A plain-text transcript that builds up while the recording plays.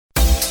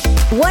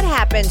What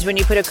happens when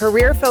you put a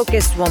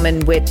career-focused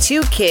woman with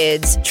 2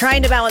 kids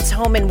trying to balance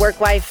home and work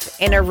life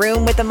in a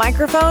room with a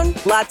microphone?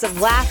 Lots of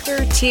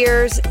laughter,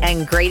 tears,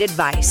 and great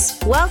advice.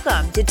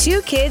 Welcome to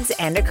 2 Kids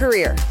and a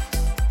Career.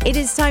 It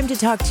is time to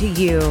talk to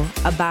you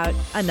about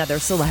another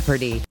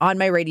celebrity. On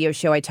my radio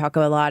show, I talk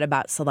a lot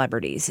about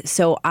celebrities.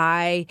 So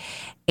I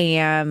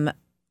am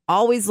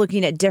always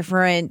looking at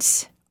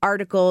different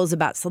articles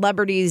about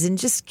celebrities and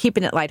just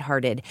keeping it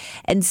lighthearted.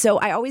 And so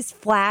I always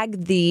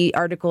flag the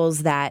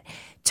articles that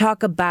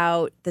talk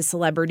about the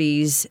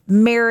celebrity's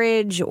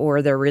marriage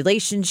or their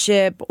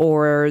relationship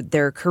or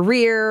their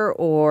career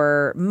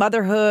or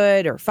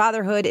motherhood or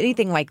fatherhood,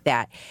 anything like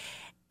that.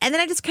 And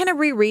then I just kind of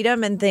reread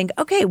them and think,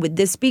 okay, would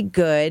this be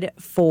good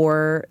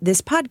for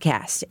this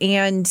podcast?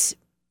 And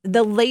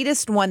the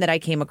latest one that I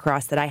came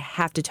across that I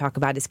have to talk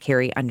about is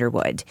Carrie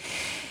Underwood.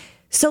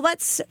 So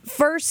let's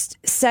first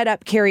set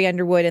up Carrie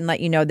Underwood and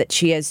let you know that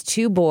she has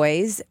 2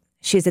 boys.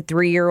 She has a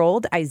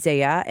 3-year-old,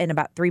 Isaiah, and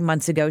about 3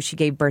 months ago, she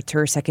gave birth to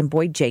her second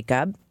boy,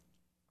 Jacob.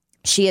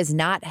 She has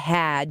not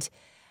had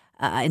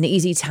an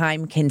easy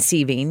time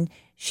conceiving.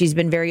 She's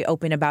been very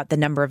open about the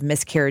number of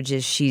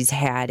miscarriages she's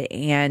had.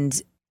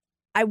 And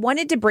I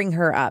wanted to bring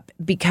her up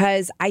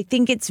because I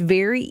think it's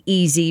very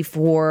easy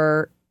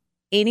for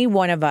any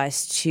one of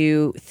us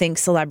to think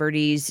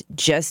celebrities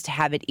just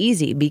have it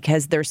easy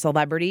because they're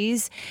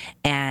celebrities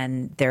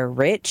and they're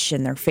rich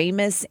and they're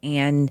famous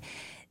and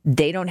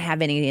they don't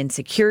have any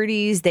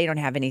insecurities. They don't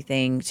have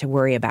anything to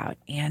worry about.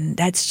 And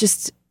that's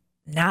just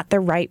not the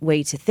right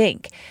way to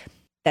think.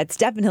 That's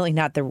definitely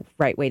not the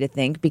right way to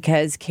think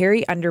because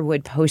Carrie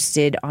Underwood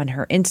posted on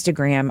her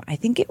Instagram, I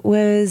think it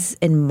was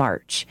in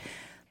March.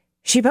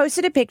 She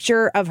posted a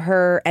picture of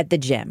her at the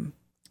gym.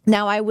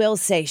 Now, I will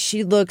say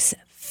she looks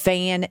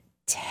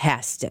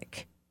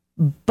fantastic,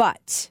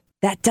 but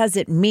that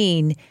doesn't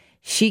mean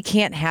she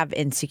can't have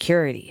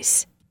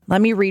insecurities.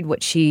 Let me read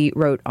what she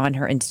wrote on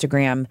her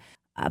Instagram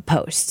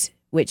post,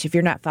 which if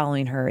you're not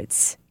following her,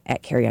 it's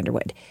at Carrie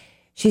Underwood.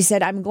 She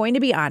said, I'm going to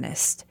be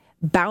honest.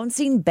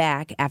 Bouncing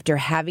back after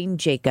having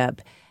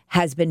Jacob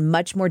has been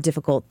much more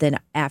difficult than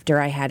after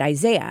I had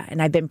Isaiah,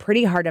 and I've been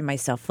pretty hard on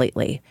myself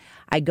lately.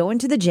 I go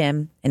into the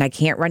gym, and I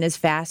can't run as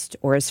fast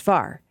or as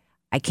far.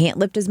 I can't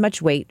lift as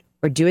much weight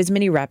or do as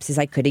many reps as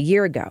I could a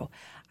year ago.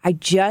 I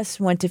just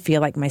want to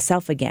feel like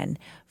myself again,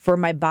 for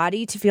my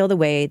body to feel the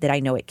way that I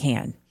know it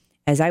can.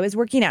 As I was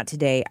working out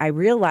today, I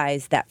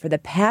realized that for the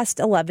past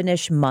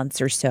 11-ish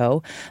months or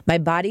so, my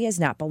body has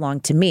not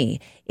belonged to me.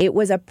 It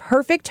was a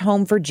perfect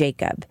home for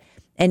Jacob,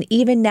 and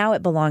even now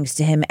it belongs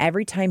to him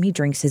every time he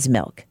drinks his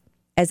milk.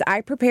 As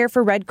I prepare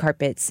for red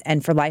carpets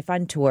and for life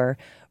on tour,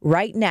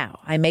 right now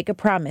I make a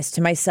promise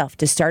to myself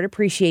to start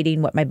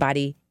appreciating what my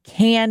body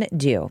can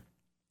do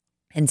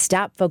and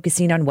stop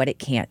focusing on what it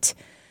can't.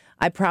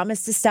 I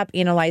promise to stop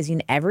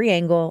analyzing every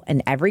angle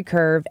and every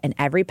curve and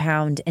every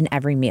pound and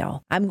every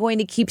meal. I'm going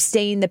to keep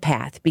staying the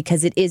path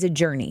because it is a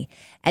journey.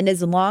 And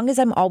as long as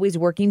I'm always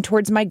working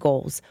towards my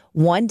goals,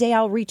 one day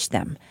I'll reach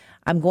them.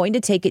 I'm going to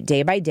take it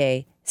day by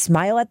day,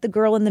 smile at the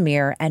girl in the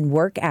mirror, and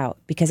work out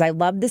because I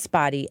love this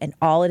body and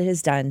all it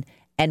has done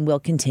and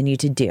will continue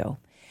to do.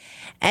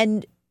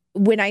 And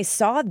when I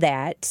saw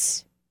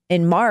that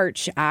in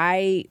March,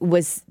 I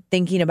was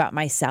thinking about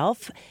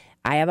myself.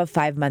 I have a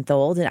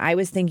 5-month-old, and I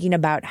was thinking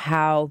about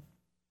how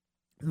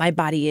my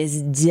body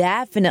is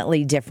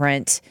definitely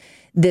different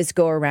this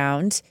go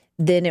around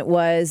than it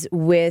was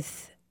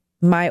with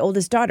my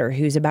oldest daughter,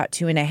 who's about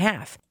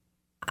 2.5.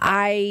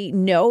 I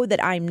know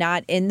that I'm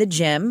not in the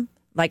gym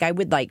like I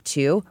would like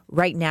to.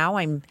 Right now,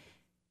 I'm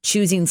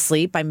choosing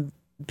sleep. I'm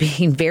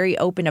being very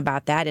open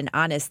about that and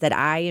honest that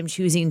I am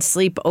choosing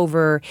sleep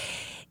over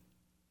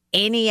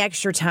any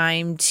extra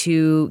time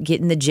to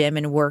get in the gym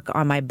and work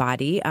on my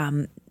body.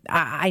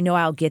 I know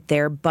I'll get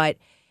there, but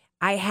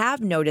I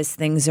have noticed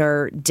things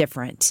are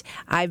different.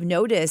 I've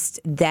noticed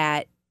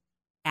that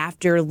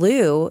after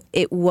Lou,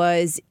 it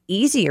was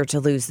easier to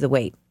lose the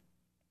weight,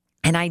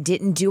 and I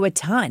didn't do a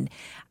ton.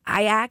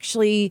 I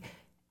actually,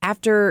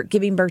 after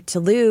giving birth to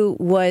Lou,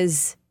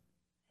 was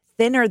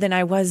thinner than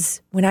I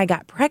was when I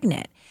got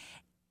pregnant.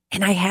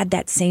 And I had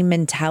that same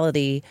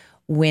mentality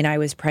when I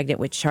was pregnant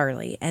with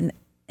Charlie. And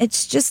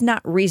it's just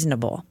not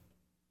reasonable.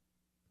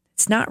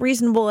 It's not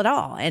reasonable at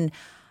all. And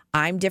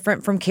I'm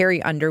different from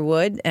Carrie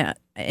Underwood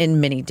in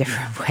many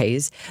different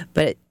ways,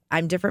 but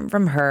I'm different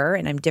from her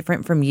and I'm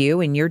different from you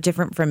and you're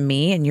different from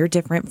me and you're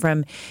different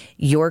from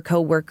your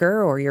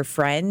coworker or your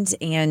friend.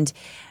 And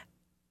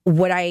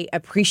what I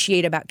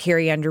appreciate about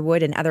Carrie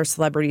Underwood and other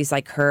celebrities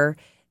like her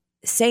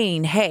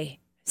saying, hey,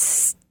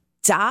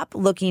 stop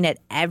looking at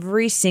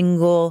every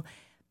single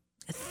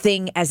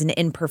thing as an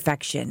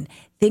imperfection.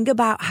 Think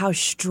about how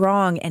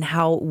strong and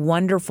how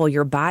wonderful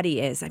your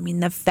body is. I mean,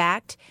 the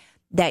fact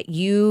that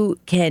you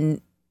can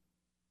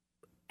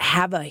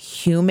have a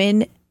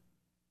human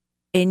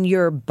in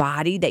your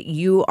body, that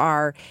you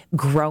are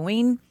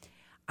growing,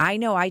 I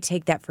know I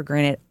take that for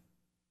granted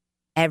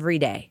every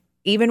day.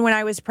 Even when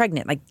I was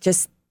pregnant, like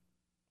just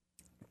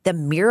the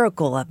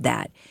miracle of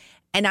that.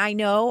 And I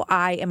know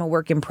I am a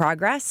work in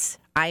progress.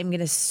 I'm going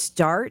to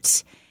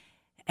start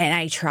And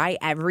I try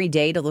every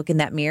day to look in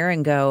that mirror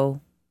and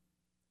go,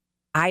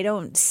 I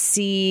don't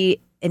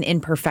see an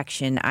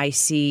imperfection. I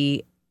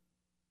see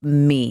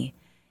me.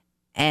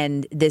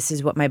 And this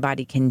is what my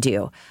body can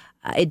do.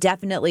 It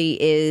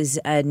definitely is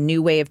a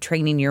new way of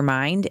training your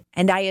mind.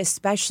 And I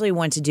especially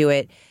want to do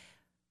it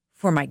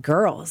for my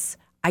girls.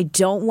 I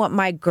don't want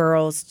my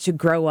girls to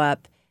grow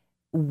up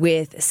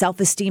with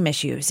self-esteem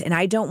issues. And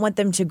I don't want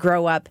them to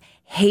grow up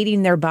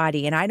hating their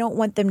body. And I don't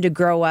want them to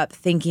grow up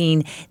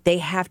thinking they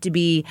have to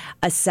be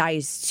a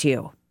size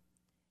 2.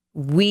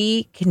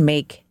 We can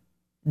make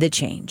the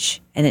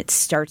change, and it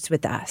starts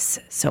with us.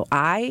 So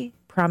I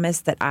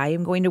promise that I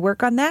am going to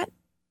work on that.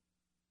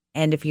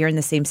 And if you're in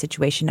the same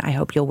situation, I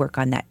hope you'll work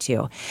on that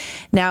too.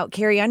 Now,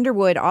 Carrie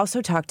Underwood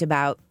also talked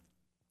about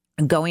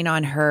going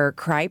on her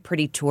Cry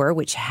Pretty tour,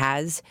 which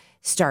has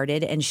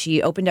started, and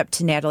she opened up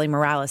to Natalie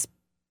Morales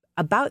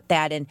about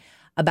that and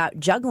about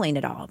juggling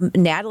it all.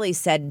 Natalie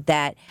said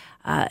that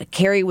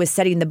Carrie was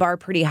setting the bar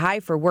pretty high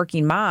for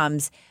working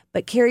moms,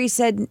 but Carrie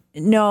said,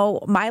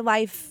 no, my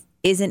life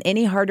isn't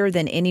any harder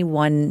than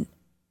anyone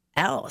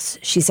else.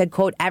 She said,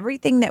 quote,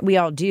 everything that we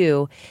all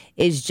do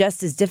is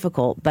just as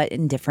difficult, but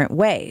in different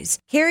ways.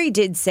 Carrie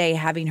did say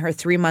having her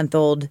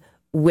 3-month-old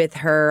with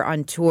her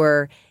on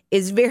tour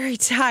is very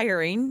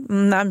tiring.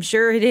 I'm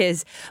sure it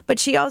is. But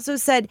she also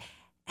said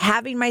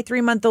having my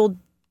 3-month-old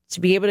to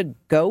be able to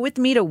go with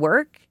me to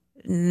work,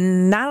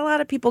 not a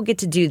lot of people get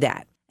to do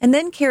that. And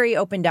then Carrie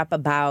opened up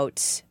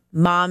about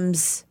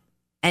moms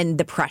and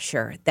the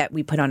pressure that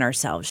we put on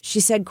ourselves.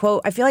 She said,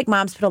 quote, I feel like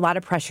moms put a lot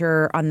of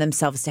pressure on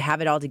themselves to have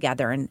it all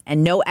together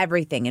and know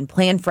everything and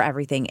plan for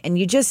everything. And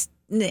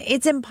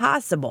it's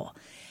impossible.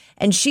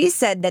 And she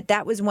said that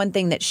that was one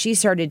thing that she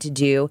started to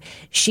do.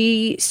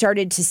 She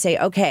started to say,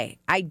 okay,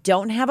 I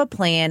don't have a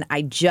plan.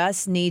 I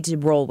just need to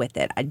roll with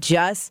it. I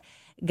just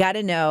got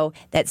to know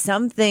that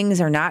some things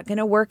are not going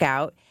to work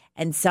out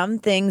and some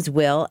things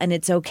will, and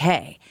it's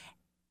okay.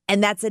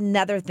 And that's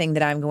another thing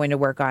that I'm going to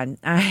work on.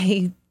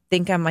 I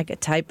think I'm like a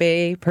type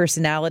A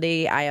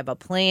personality. I have a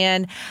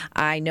plan.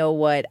 I know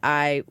what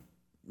I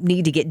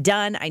need to get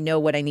done. I know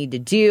what I need to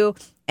do.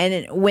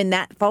 And when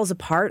that falls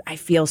apart, I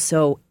feel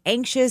so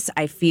anxious.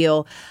 I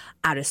feel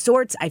out of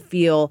sorts. I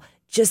feel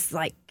just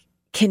like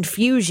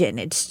confusion.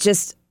 It's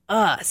just,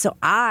 So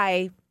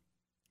I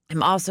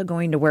am also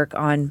going to work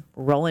on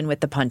rolling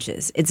with the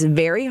punches. It's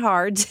very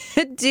hard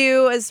to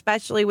do,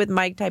 especially with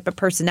my type of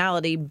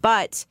personality,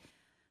 but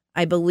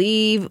I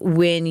believe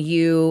when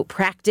you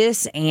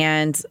practice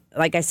and,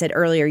 like I said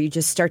earlier, you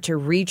just start to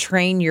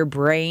retrain your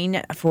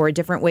brain for a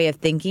different way of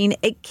thinking,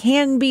 it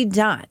can be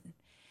done.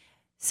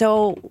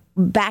 So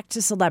back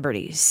to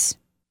celebrities.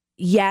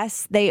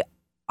 Yes, they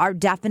are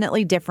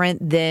definitely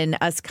different than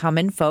us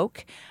common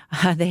folk.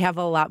 They have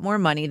a lot more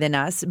money than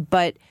us.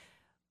 But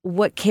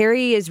what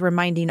Carrie is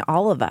reminding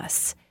all of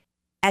us,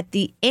 at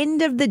the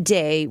end of the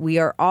day, we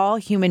are all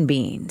human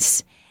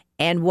beings.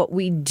 And what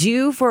we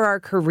do for our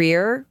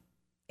career,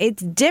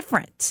 it's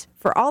different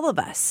for all of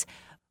us,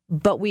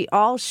 but we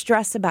all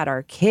stress about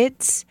our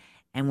kids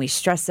and we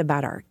stress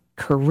about our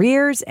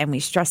careers and we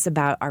stress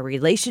about our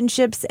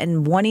relationships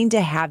and wanting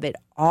to have it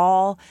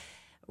all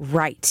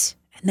right.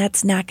 And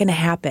that's not going to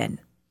happen.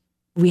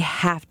 We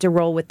have to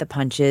roll with the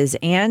punches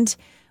and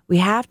we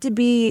have to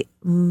be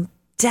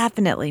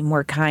definitely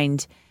more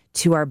kind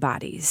to our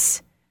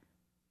bodies.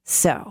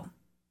 So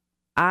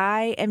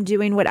I am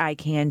doing what I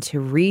can to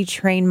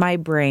retrain my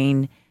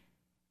brain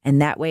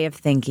and that way of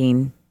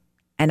thinking.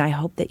 And I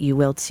hope that you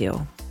will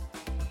too.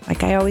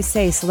 Like I always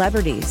say,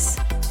 celebrities,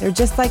 they're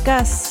just like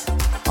us,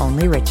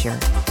 only richer.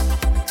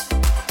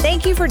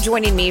 Thank you for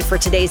joining me for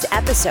today's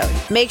episode.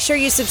 Make sure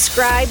you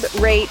subscribe,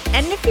 rate,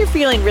 and if you're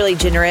feeling really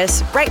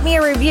generous, write me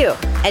a review.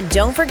 And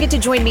don't forget to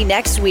join me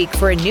next week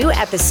for a new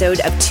episode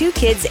of 2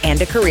 Kids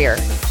and a Career.